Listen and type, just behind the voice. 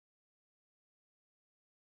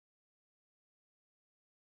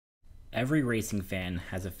Every racing fan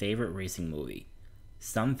has a favorite racing movie.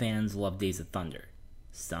 Some fans love Days of Thunder,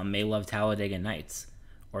 some may love Talladega Nights,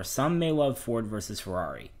 or some may love Ford vs.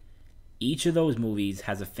 Ferrari. Each of those movies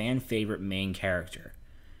has a fan favorite main character.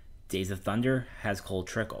 Days of Thunder has Cole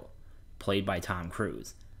Trickle, played by Tom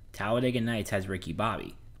Cruise. Talladega Nights has Ricky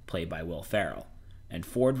Bobby, played by Will Ferrell. And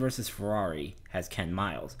Ford vs. Ferrari has Ken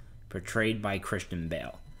Miles, portrayed by Christian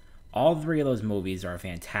Bale. All three of those movies are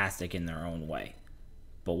fantastic in their own way.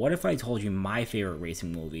 But what if I told you my favorite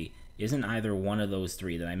racing movie isn't either one of those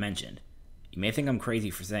three that I mentioned? You may think I'm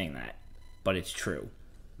crazy for saying that, but it's true.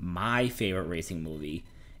 My favorite racing movie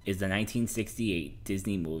is the 1968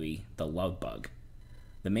 Disney movie, The Love Bug.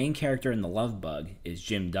 The main character in The Love Bug is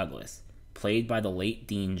Jim Douglas, played by the late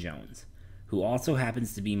Dean Jones, who also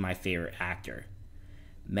happens to be my favorite actor.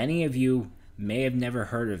 Many of you may have never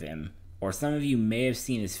heard of him, or some of you may have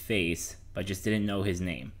seen his face, but just didn't know his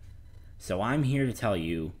name. So I'm here to tell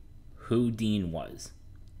you who Dean was.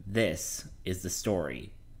 This is the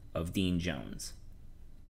story of Dean Jones.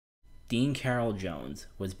 Dean Carroll Jones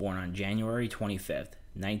was born on January 25th,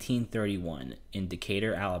 1931 in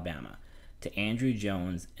Decatur, Alabama, to Andrew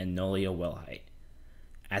Jones and Nolia Wilhite.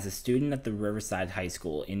 As a student at the Riverside High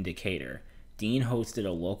School in Decatur, Dean hosted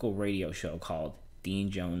a local radio show called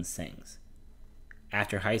Dean Jones Sings.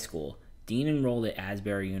 After high school, Dean enrolled at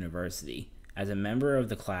Asbury University as a member of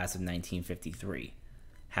the class of 1953.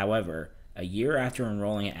 However, a year after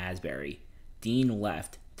enrolling at Asbury, Dean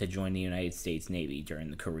left to join the United States Navy during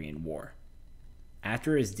the Korean War.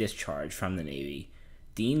 After his discharge from the Navy,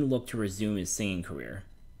 Dean looked to resume his singing career.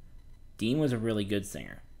 Dean was a really good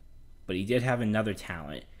singer, but he did have another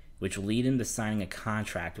talent, which led him to signing a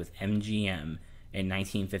contract with MGM in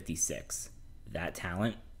 1956. That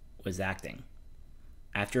talent was acting.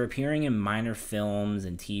 After appearing in minor films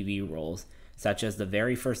and TV roles, such as the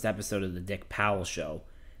very first episode of The Dick Powell Show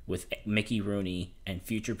with Mickey Rooney and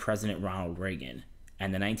future President Ronald Reagan,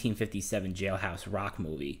 and the 1957 Jailhouse Rock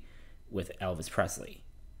movie with Elvis Presley,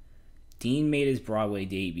 Dean made his Broadway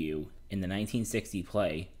debut in the 1960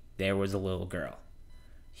 play There Was a Little Girl.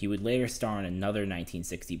 He would later star in another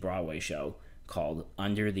 1960 Broadway show called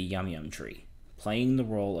Under the Yum Yum Tree, playing the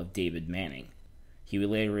role of David Manning. He would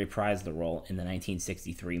later reprise the role in the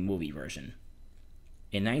 1963 movie version.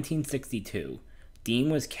 In 1962, Dean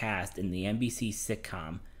was cast in the NBC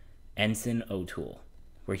sitcom Ensign O'Toole,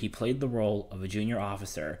 where he played the role of a junior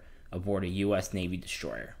officer aboard a U.S. Navy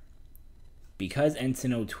destroyer. Because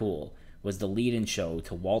Ensign O'Toole was the lead-in show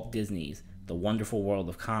to Walt Disney's The Wonderful World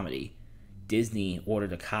of Comedy, Disney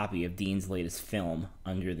ordered a copy of Dean's latest film,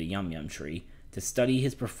 Under the Yum Yum Tree, to study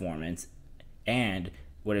his performance and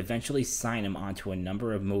would eventually sign him onto a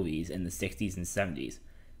number of movies in the 60s and 70s,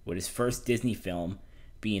 with his first Disney film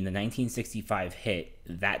being the 1965 hit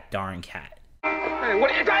That Darn Cat. Hey,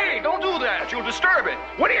 hey, don't do that. You'll disturb it.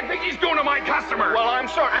 What do you think he's doing to my customer? Well, I'm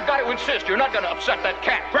sorry. I've got to insist. You're not going to upset that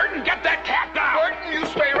cat. Burton, get that cat down. Burton, you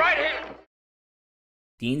stay right here.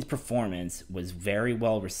 Dean's performance was very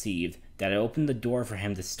well received that it opened the door for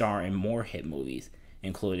him to star in more hit movies,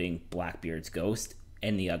 including Blackbeard's Ghost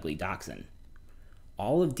and The Ugly Dachshund.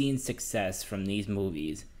 All of Dean's success from these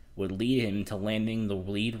movies would lead him to landing the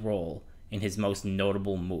lead role in his most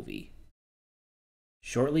notable movie.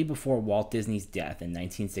 Shortly before Walt Disney's death in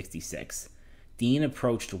 1966, Dean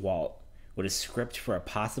approached Walt with a script for a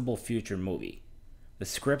possible future movie. The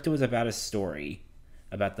script was about a story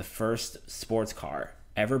about the first sports car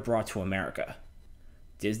ever brought to America.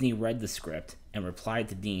 Disney read the script and replied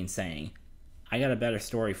to Dean saying, "I got a better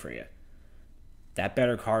story for you." That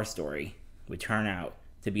better car story would turn out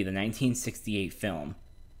to be the 1968 film,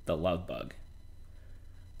 The Love Bug.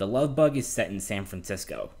 The Love Bug is set in San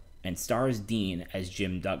Francisco and stars Dean as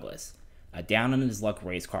Jim Douglas, a down-on-his-luck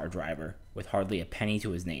race car driver with hardly a penny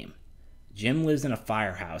to his name. Jim lives in a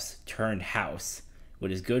firehouse turned house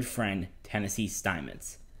with his good friend Tennessee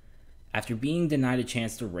Steinmetz. After being denied a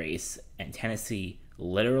chance to race and Tennessee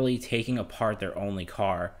literally taking apart their only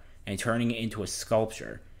car and turning it into a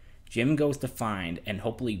sculpture, Jim goes to find and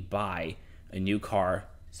hopefully buy a new car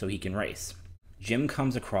so he can race. Jim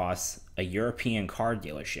comes across a European car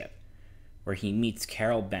dealership where he meets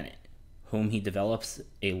Carol Bennett, whom he develops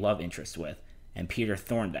a love interest with, and Peter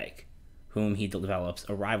Thorndike, whom he develops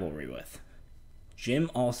a rivalry with. Jim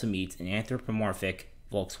also meets an anthropomorphic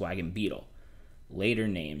Volkswagen Beetle, later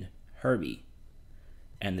named Herbie,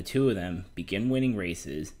 and the two of them begin winning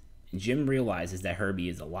races, and Jim realizes that Herbie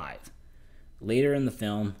is alive. Later in the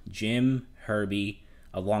film, Jim, Herbie,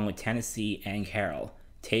 along with Tennessee and Carol,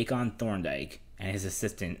 take on Thorndike and his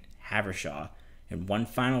assistant Havershaw in one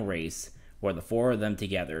final race where the four of them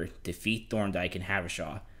together defeat Thorndike and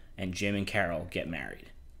Havershaw, and Jim and Carol get married.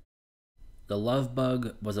 The Love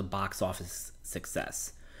Bug was a box office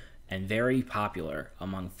success and very popular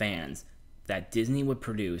among fans that Disney would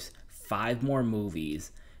produce 5 more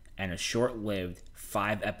movies and a short-lived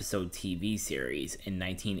 5-episode TV series in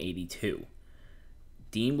 1982.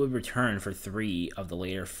 Dean would return for 3 of the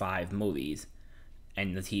later 5 movies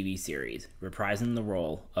and the TV series, reprising the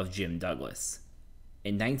role of Jim Douglas.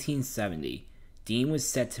 In 1970, Dean was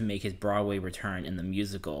set to make his Broadway return in the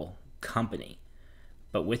musical Company,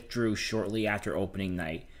 but withdrew shortly after opening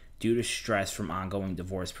night due to stress from ongoing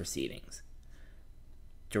divorce proceedings.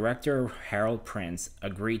 Director Harold Prince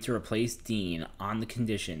agreed to replace Dean on the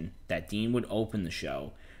condition that Dean would open the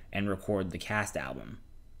show and record the cast album.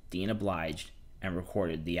 Dean obliged and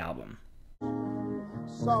recorded the album.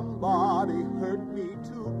 Somebody hurt me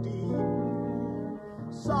too deep.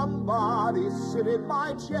 Somebody sit in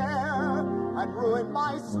my chair and ruin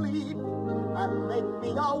my sleep and make me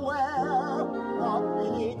aware of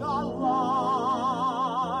being alive.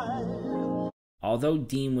 Although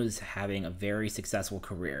Dean was having a very successful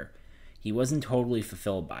career, he wasn't totally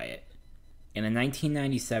fulfilled by it. In a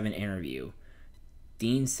 1997 interview,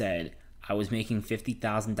 Dean said, "I was making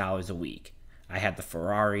 $50,000 a week. I had the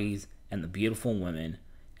Ferraris and the beautiful women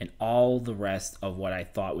and all the rest of what I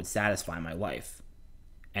thought would satisfy my life.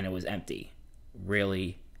 And it was empty.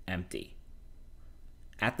 Really empty."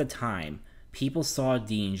 At the time, people saw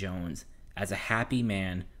Dean Jones as a happy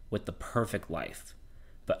man with the perfect life.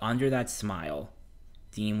 But under that smile,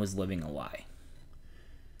 Dean was living a lie.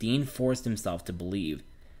 Dean forced himself to believe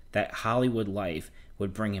that Hollywood life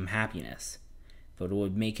would bring him happiness, but it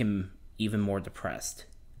would make him even more depressed.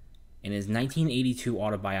 In his 1982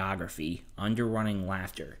 autobiography, Underrunning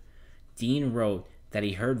Laughter, Dean wrote that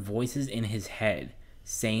he heard voices in his head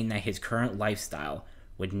saying that his current lifestyle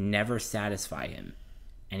would never satisfy him,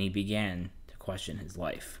 and he began to question his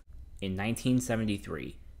life. In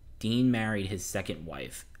 1973, Dean married his second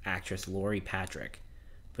wife, actress Lori Patrick,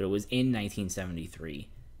 but it was in 1973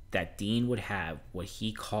 that Dean would have what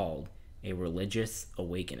he called a religious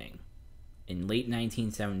awakening. In late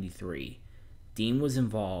 1973, Dean was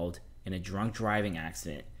involved in a drunk driving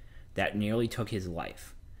accident that nearly took his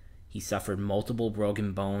life. He suffered multiple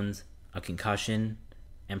broken bones, a concussion,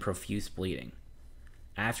 and profuse bleeding.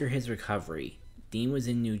 After his recovery, Dean was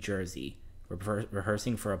in New Jersey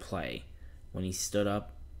rehearsing for a play when he stood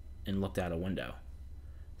up and looked out a window.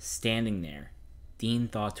 Standing there, Dean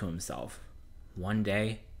thought to himself, "One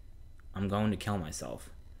day, I'm going to kill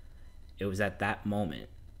myself." It was at that moment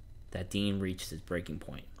that Dean reached his breaking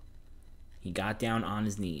point. He got down on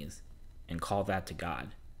his knees and called out to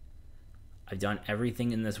God. "I've done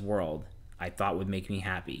everything in this world I thought would make me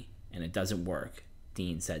happy, and it doesn't work,"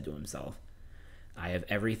 Dean said to himself. "I have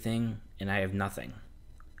everything and I have nothing.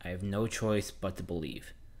 I have no choice but to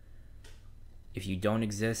believe. If you don't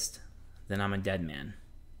exist, then I'm a dead man."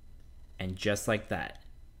 And just like that,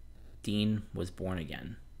 Dean was born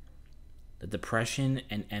again. The depression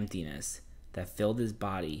and emptiness that filled his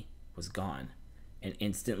body was gone and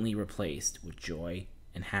instantly replaced with joy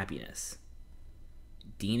and happiness.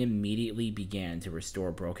 Dean immediately began to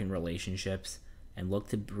restore broken relationships and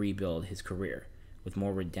looked to rebuild his career with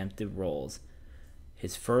more redemptive roles.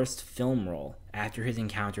 His first film role after his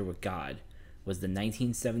encounter with God was the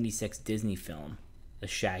 1976 Disney film, The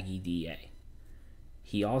Shaggy DA.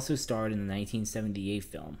 He also starred in the 1978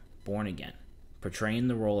 film, Born Again, portraying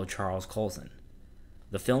the role of Charles Colson.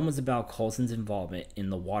 The film was about Colson's involvement in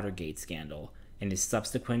the Watergate scandal and his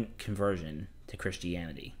subsequent conversion to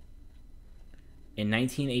Christianity. In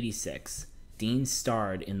 1986, Dean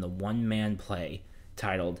starred in the one-man play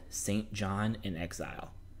titled St. John in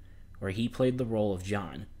Exile, where he played the role of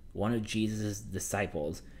John, one of Jesus'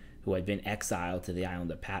 disciples who had been exiled to the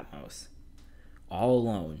island of Patmos. All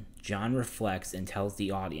alone, John reflects and tells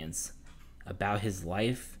the audience about his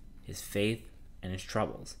life, his faith, and his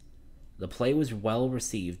troubles. The play was well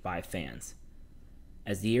received by fans.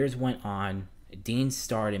 As the years went on, Dean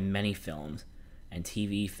starred in many films and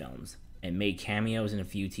TV films and made cameos in a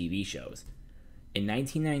few TV shows. In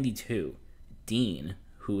 1992, Dean,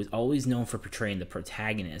 who was always known for portraying the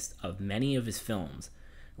protagonist of many of his films,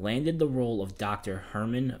 landed the role of Dr.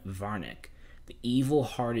 Herman Varnick, the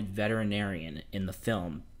evil-hearted veterinarian in the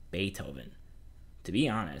film Beethoven. To be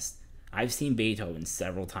honest, I've seen Beethoven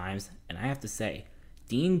several times, and I have to say,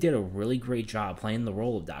 Dean did a really great job playing the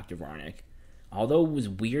role of Dr. Varnick. Although it was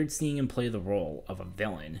weird seeing him play the role of a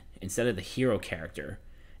villain instead of the hero character,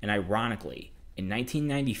 and ironically, in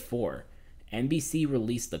 1994, NBC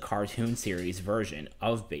released the cartoon series version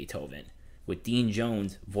of Beethoven, with Dean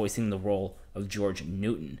Jones voicing the role of George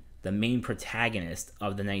Newton, the main protagonist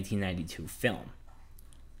of the 1992 film.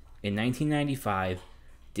 In 1995,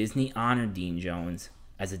 Disney honored Dean Jones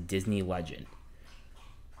as a Disney legend.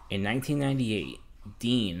 In 1998,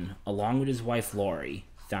 Dean, along with his wife Lori,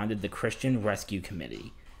 founded the Christian Rescue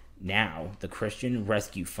Committee, now the Christian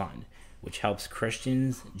Rescue Fund, which helps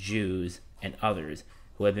Christians, Jews, and others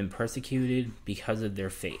who have been persecuted because of their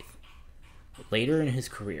faith. Later in his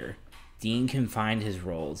career, Dean confined his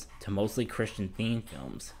roles to mostly Christian-themed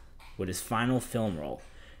films, with his final film role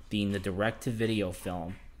being the direct-to-video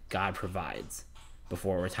film God Provides,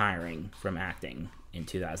 before retiring from acting in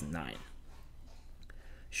 2009.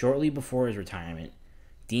 Shortly before his retirement,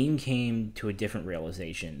 Dean came to a different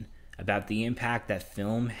realization about the impact that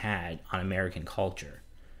film had on American culture.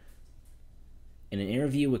 In an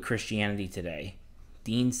interview with Christianity Today,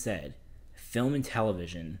 Dean said film and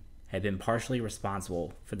television had been partially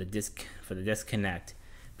responsible for the disconnect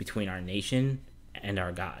between our nation and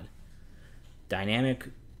our God. Dynamic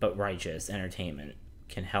but righteous entertainment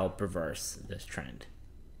can help reverse this trend.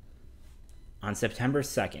 On September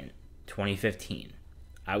 2nd, 2015,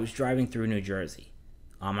 I was driving through New Jersey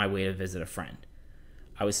on my way to visit a friend.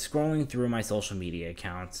 I was scrolling through my social media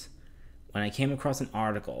accounts when I came across an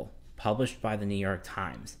article published by the New York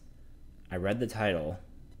Times. I read the title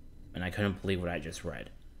and I couldn't believe what I just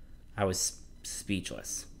read. I was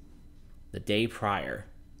speechless. The day prior,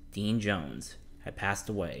 Dean Jones had passed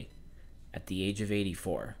away at the age of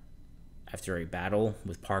 84 after a battle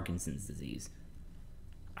with Parkinson's disease.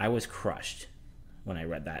 I was crushed when I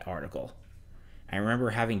read that article. I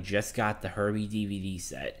remember having just got the Herbie DVD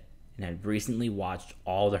set and had recently watched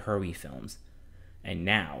all the Herbie films, and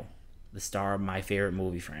now the star of my favorite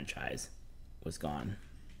movie franchise was gone.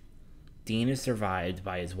 Dean is survived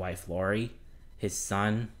by his wife Lori, his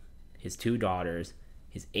son, his 2 daughters,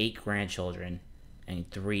 his 8 grandchildren, and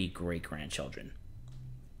 3 great-grandchildren.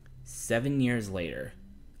 7 years later,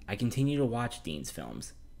 I continue to watch Dean's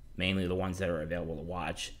films, mainly the ones that are available to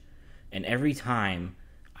watch, and every time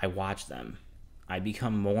I watch them, I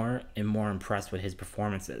become more and more impressed with his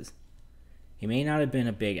performances. He may not have been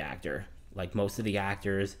a big actor, like most of the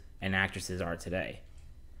actors and actresses are today,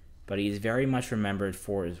 but he is very much remembered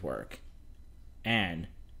for his work, and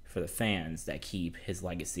for the fans that keep his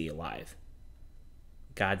legacy alive.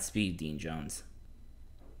 Godspeed, Dean Jones.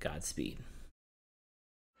 Godspeed.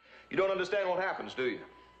 You don't understand what happens, do you?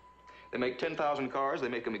 They make 10,000 cars, they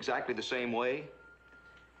make them exactly the same way,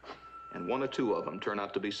 and 1 or 2 of them turn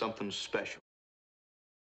out to be something special.